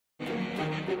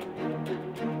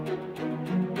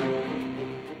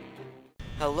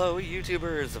Hello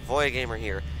YouTubers, Voyagamer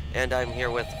here, and I'm here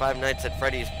with Five Nights at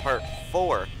Freddy's Part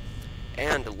 4.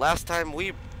 And last time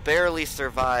we barely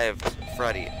survived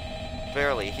Freddy.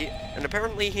 Barely. And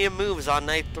apparently he moves on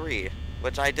night 3,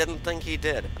 which I didn't think he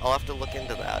did. I'll have to look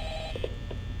into that.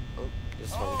 Oh,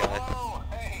 this phone guy. Oh,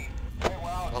 hey. Hey,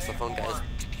 wow. Also phone guys.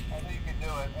 I knew you could do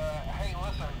it. Hey,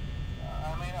 listen.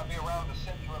 I may not be around to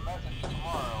send you a message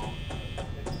tomorrow.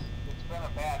 It's been a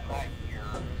bad night here.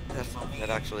 That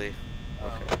actually...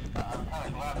 Okay. I'm kind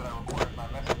of glad that I recorded my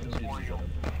messages for you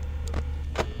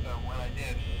when I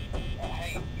did.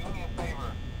 Hey, do me a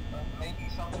favor. Maybe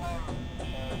sometime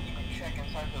you can check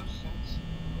inside those suits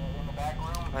in the back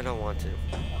room. I don't want to.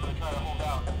 I'm going to try to hold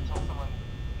out until someone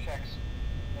checks.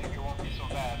 Maybe it won't be so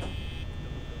bad.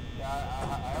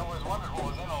 Yeah, I always wondered what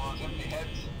was in all those empty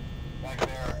heads back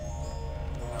there.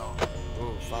 You know.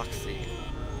 Ooh, Foxy.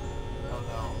 Oh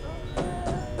no.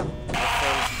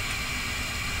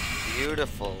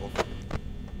 Beautiful.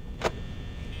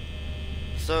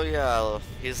 So yeah,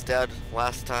 he's dead.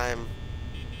 Last time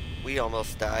we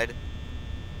almost died,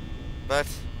 but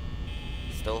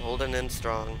still holding in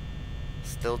strong,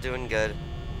 still doing good,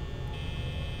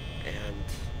 and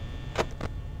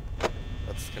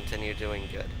let's continue doing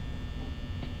good.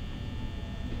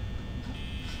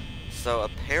 So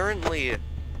apparently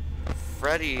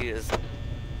Freddy is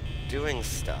doing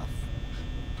stuff.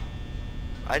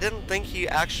 I didn't think he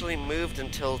actually moved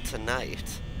until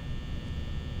tonight.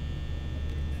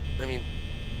 I mean,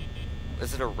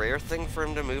 is it a rare thing for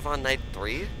him to move on night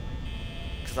 3?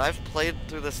 Because I've played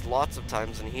through this lots of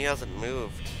times and he hasn't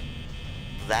moved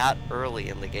that early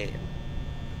in the game.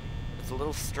 It's a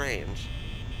little strange.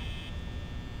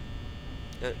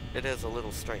 It is a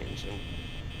little strange, and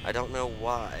I don't know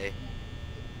why.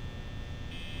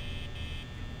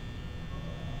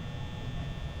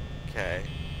 Okay.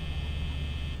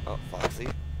 Oh, Foxy.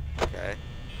 Okay.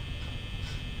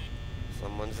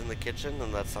 Someone's in the kitchen,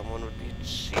 and that someone would be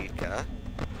Chica.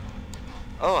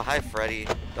 Oh, hi, Freddy.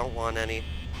 Don't want any.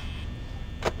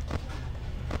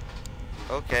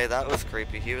 Okay, that was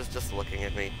creepy. He was just looking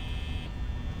at me.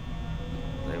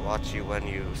 They watch you when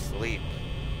you sleep.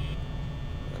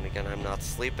 And again, I'm not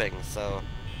sleeping, so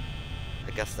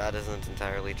I guess that isn't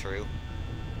entirely true.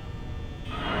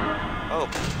 Oh,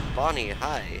 Bonnie,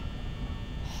 hi.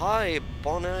 Hi,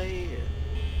 Bonnie.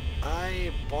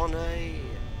 Hi, Bonnie.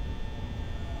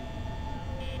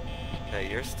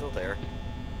 Hey, you're still there.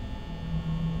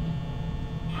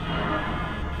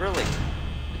 Really?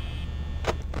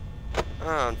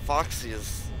 Oh, and Foxy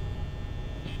is...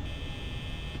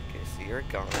 Okay, so you're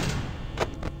gone.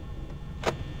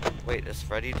 Wait, is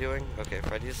Freddy doing? Okay,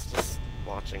 Freddy's just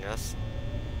watching us.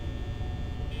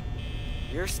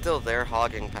 You're still there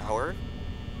hogging power?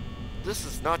 This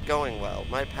is not going well.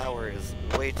 My power is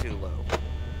way too low.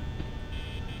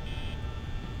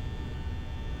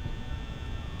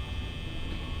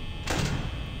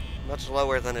 Much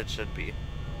lower than it should be.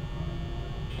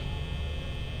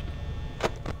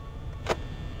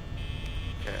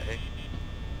 Okay.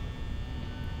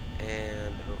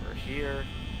 And over here,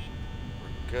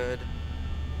 we're good.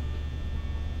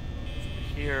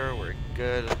 Over here, we're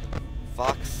good.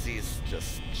 Foxy's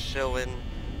just chilling.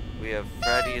 We have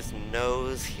Freddy's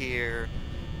nose here.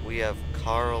 We have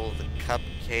Carl the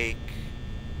Cupcake.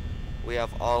 We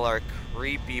have all our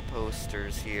creepy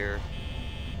posters here.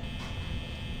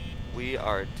 We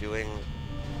are doing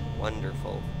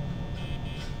wonderful.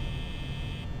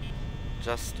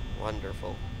 Just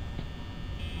wonderful.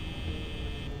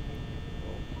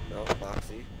 Oh, no,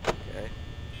 Foxy. Okay.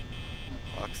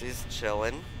 Foxy's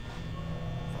chilling.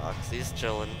 Foxy's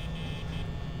chilling.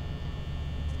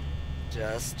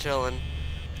 Just chilling.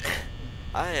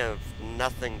 I have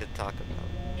nothing to talk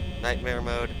about. Nightmare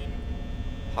mode.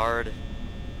 Hard.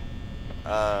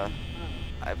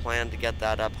 I plan to get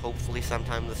that up hopefully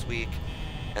sometime this week.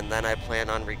 And then I plan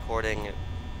on recording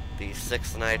the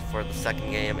 6th night for the 2nd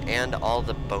game and all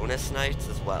the bonus nights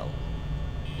as well.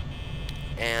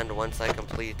 And once I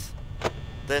complete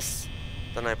this,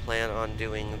 then I plan on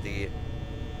doing the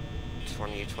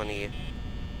 2020,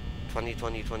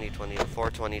 the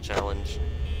 420 challenge,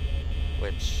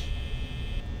 which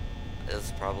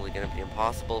is probably going to be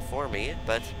impossible for me,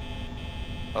 but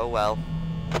oh well.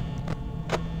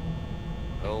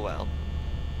 Oh well.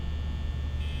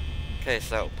 Okay,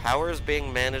 so power is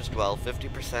being managed well,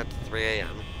 50% to 3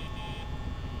 AM.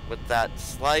 With that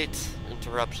slight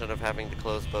interruption of having to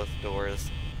close both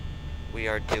doors, we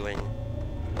are doing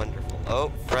wonderful.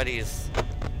 Oh, Freddy's.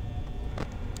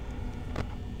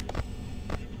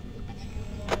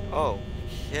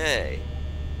 Okay.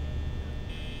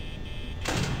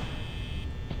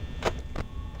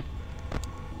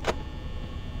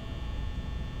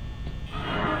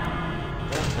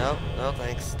 No,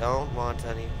 thanks. Don't want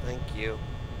any. Thank you.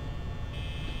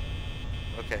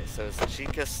 Okay, so is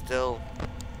Chica still...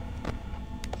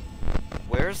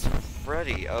 Where's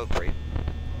Freddy? Oh, great.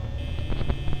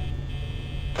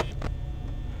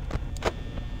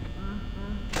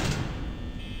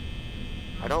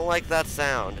 I don't like that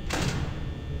sound.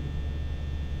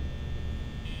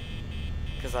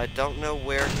 Because I don't know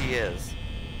where he is.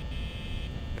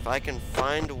 If I can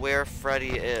find where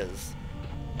Freddy is...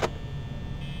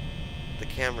 The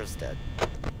camera's dead.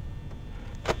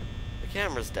 The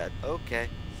camera's dead. Okay.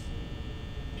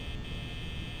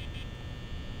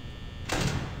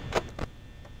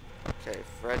 Okay,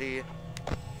 Freddy.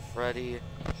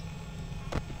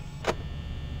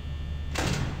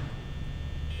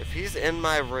 If he's in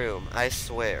my room, I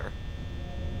swear.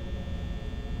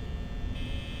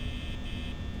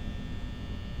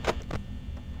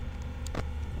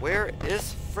 Where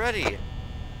is Freddy?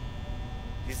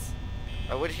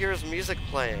 I would hear his music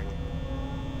playing.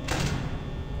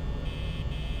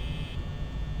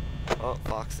 Oh,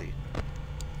 Foxy.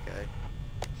 Okay.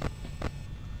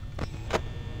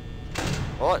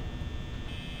 What?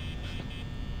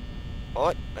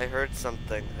 What? I heard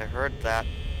something. I heard that.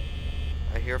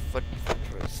 I hear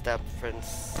footprints, stuff.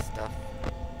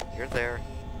 You're there.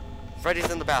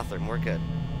 Freddy's in the bathroom. We're good.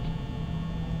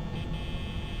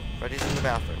 Freddy's in the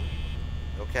bathroom.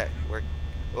 Okay, we're...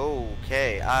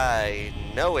 Okay, I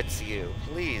know it's you.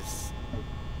 Please.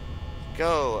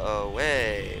 Go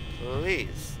away.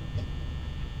 Please.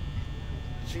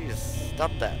 Jeez,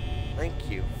 stop that. Thank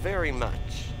you very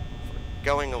much for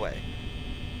going away.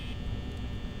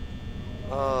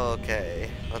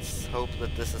 Okay, let's hope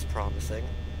that this is promising.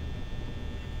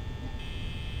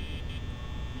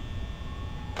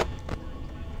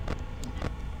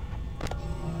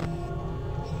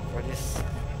 Freddy's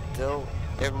still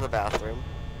in the bathroom.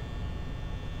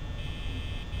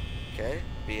 Okay,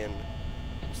 being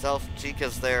himself.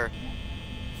 Chica's there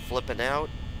flipping out.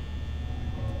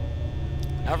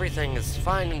 Everything is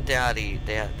fine and dandy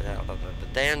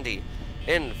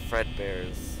in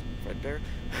Freddy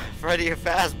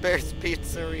Fazbear's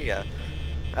Pizzeria.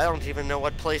 I don't even know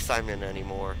what place I'm in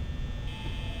anymore.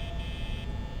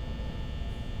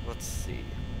 Let's see.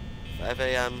 5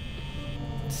 a.m.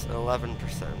 It's 11%.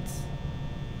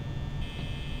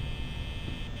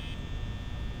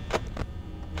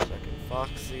 Checking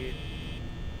Foxy.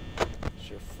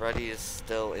 Sure, Freddy is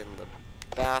still in the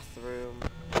bathroom.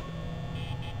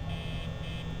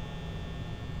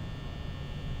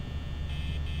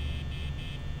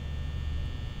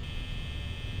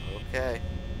 Okay.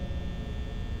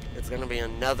 It's gonna be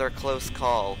another close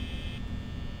call.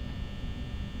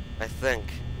 I think.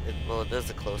 Well, it is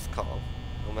a close call.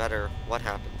 No matter what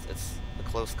happens, it's a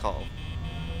close call.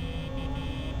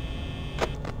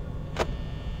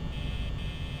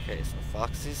 Okay, so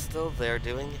Foxy's still there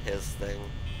doing his thing.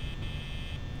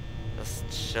 Just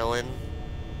chilling.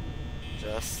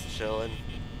 Just chilling.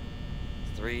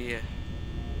 3...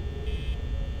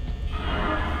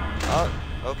 Oh,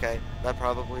 okay. That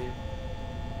probably...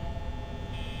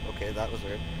 Okay, that was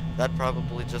weird. That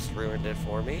probably just ruined it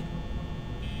for me.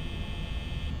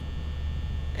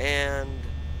 And...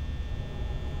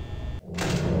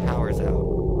 Power's out.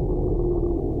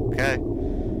 Okay.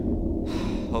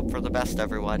 Hope for the best,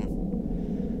 everyone.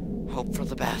 Hope for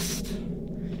the best.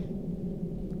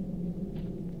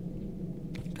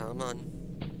 Come on.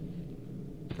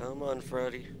 Come on,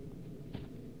 Freddy.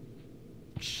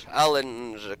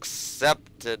 Challenge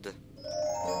accepted.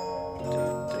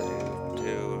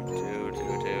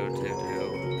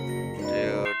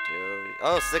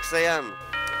 Oh, 6 a.m.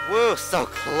 Woo, so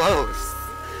close.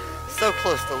 So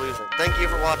close to losing. Thank you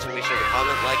for watching. Be sure to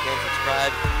comment, like, and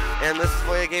subscribe. And this is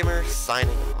Voya Gamer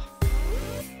signing off.